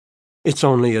It's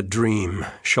only a dream,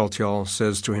 Schaltjal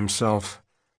says to himself.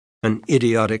 An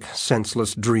idiotic,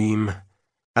 senseless dream,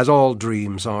 as all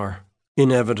dreams are,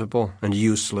 inevitable and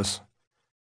useless.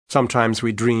 Sometimes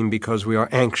we dream because we are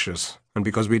anxious and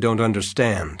because we don't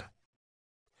understand.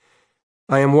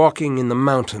 I am walking in the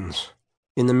mountains,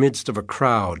 in the midst of a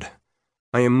crowd.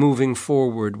 I am moving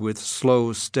forward with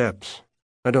slow steps.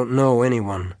 I don't know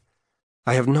anyone.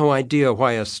 I have no idea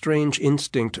why a strange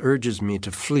instinct urges me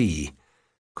to flee.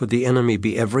 Could the enemy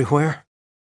be everywhere?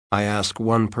 I ask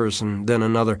one person, then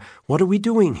another, "What are we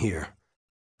doing here?"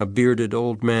 A bearded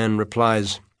old man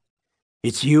replies,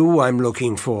 "It's you I'm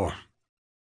looking for."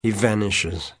 He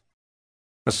vanishes.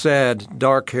 A sad,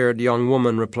 dark-haired young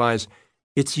woman replies,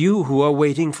 "It's you who are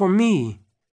waiting for me."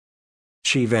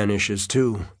 She vanishes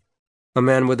too. A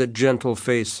man with a gentle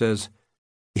face says,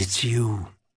 "It's you."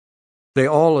 They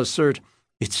all assert,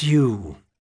 "It's you."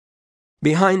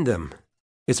 Behind them,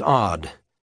 it's odd.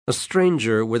 A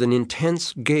stranger with an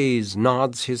intense gaze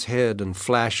nods his head and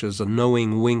flashes a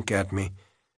knowing wink at me.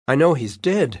 I know he's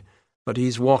dead, but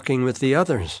he's walking with the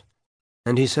others,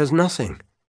 and he says nothing.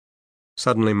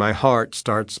 Suddenly my heart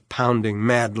starts pounding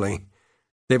madly.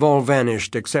 They've all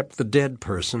vanished except the dead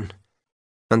person,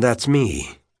 and that's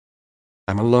me.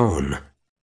 I'm alone.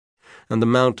 And the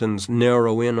mountains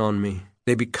narrow in on me.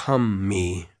 They become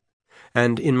me.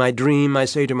 And in my dream I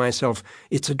say to myself,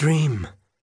 "It's a dream.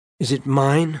 Is it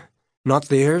mine, not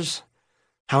theirs?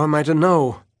 How am I to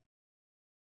know?"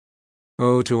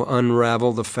 Oh, to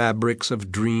unravel the fabrics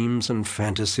of dreams and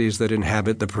fantasies that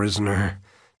inhabit the prisoner,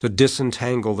 to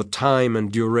disentangle the time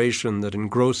and duration that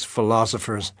engross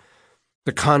philosophers,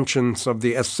 the conscience of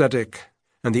the ascetic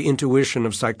and the intuition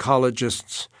of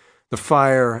psychologists, the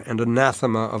fire and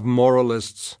anathema of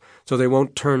moralists, so they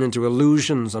won't turn into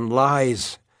illusions and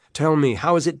lies. Tell me,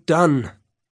 how is it done?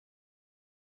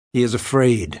 He is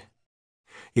afraid.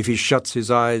 If he shuts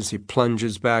his eyes, he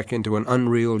plunges back into an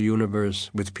unreal universe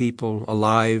with people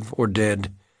alive or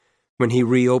dead. When he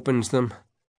reopens them,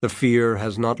 the fear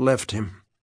has not left him.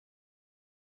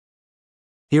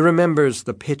 He remembers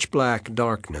the pitch-black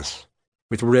darkness,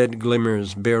 with red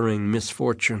glimmers bearing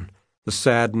misfortune, the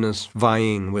sadness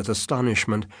vying with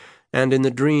astonishment, and in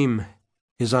the dream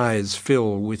his eyes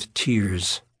fill with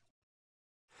tears.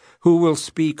 Who will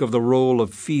speak of the role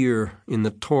of fear in the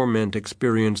torment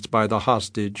experienced by the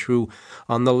hostage who,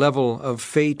 on the level of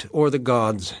fate or the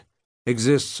gods,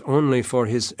 exists only for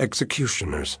his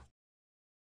executioners?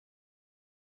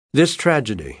 This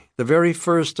tragedy, the very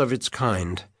first of its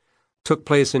kind, took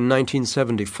place in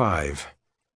 1975.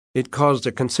 It caused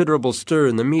a considerable stir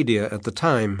in the media at the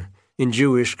time, in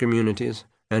Jewish communities,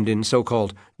 and in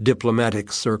so-called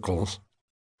diplomatic circles.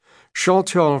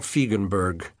 Schaltjal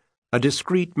Fiegenberg, a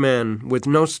discreet man with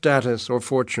no status or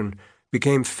fortune,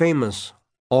 became famous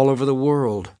all over the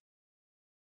world.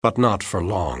 But not for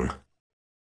long.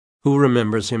 Who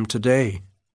remembers him today?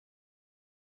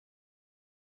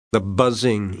 The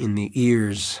buzzing in the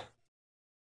ears,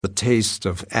 the taste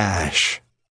of ash,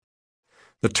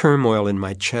 the turmoil in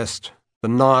my chest, the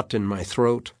knot in my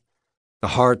throat, the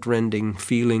heart-rending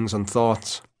feelings and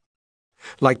thoughts.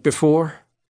 Like before?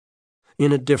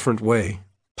 In a different way,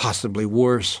 possibly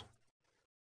worse.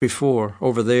 Before,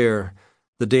 over there,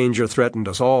 the danger threatened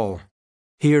us all.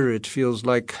 Here it feels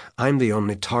like I'm the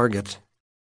only target.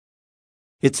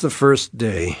 It's the first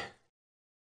day.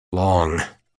 Long,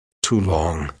 too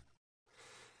long.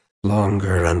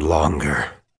 Longer and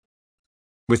longer.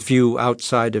 With few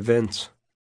outside events.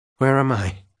 Where am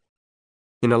I?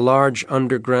 In a large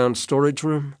underground storage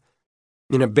room?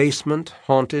 In a basement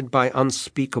haunted by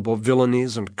unspeakable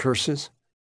villainies and curses?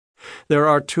 There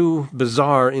are two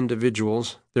bizarre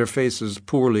individuals, their faces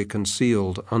poorly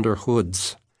concealed under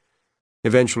hoods.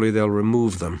 Eventually they'll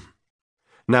remove them.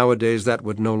 Nowadays that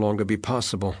would no longer be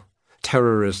possible.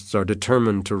 Terrorists are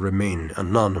determined to remain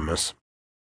anonymous.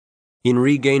 In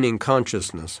regaining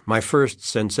consciousness, my first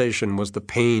sensation was the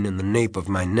pain in the nape of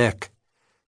my neck.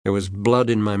 There was blood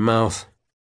in my mouth.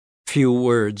 Few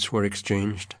words were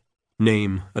exchanged.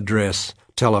 Name, address,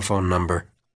 telephone number.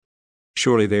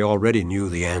 Surely they already knew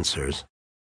the answers.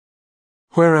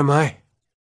 Where am I?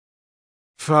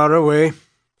 Far away,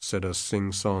 said a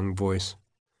sing-song voice.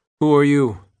 Who are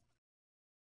you?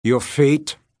 Your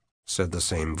fate, said the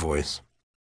same voice.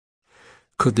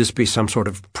 Could this be some sort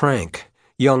of prank?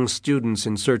 Young students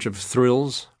in search of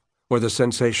thrills, or the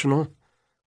sensational?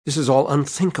 This is all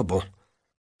unthinkable.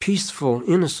 Peaceful,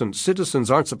 innocent citizens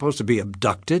aren't supposed to be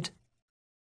abducted.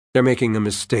 They're making a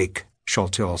mistake,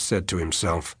 Schaltjal said to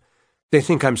himself. They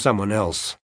think I'm someone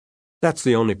else. That's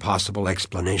the only possible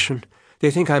explanation. They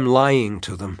think I'm lying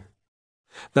to them.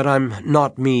 That I'm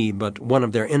not me, but one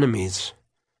of their enemies.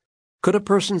 Could a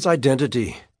person's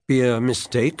identity be a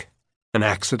mistake, an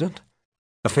accident,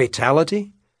 a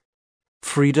fatality?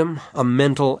 Freedom a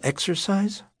mental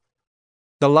exercise?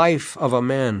 The life of a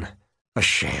man a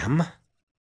sham?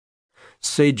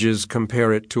 Sages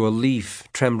compare it to a leaf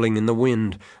trembling in the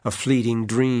wind, a fleeting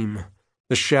dream,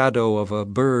 the shadow of a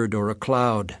bird or a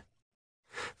cloud.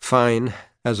 Fine,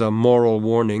 as a moral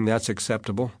warning, that's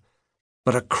acceptable.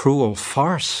 But a cruel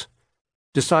farce?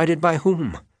 Decided by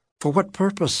whom? For what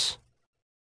purpose?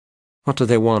 What do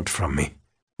they want from me?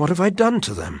 What have I done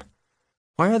to them?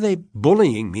 Why are they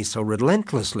bullying me so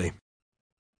relentlessly?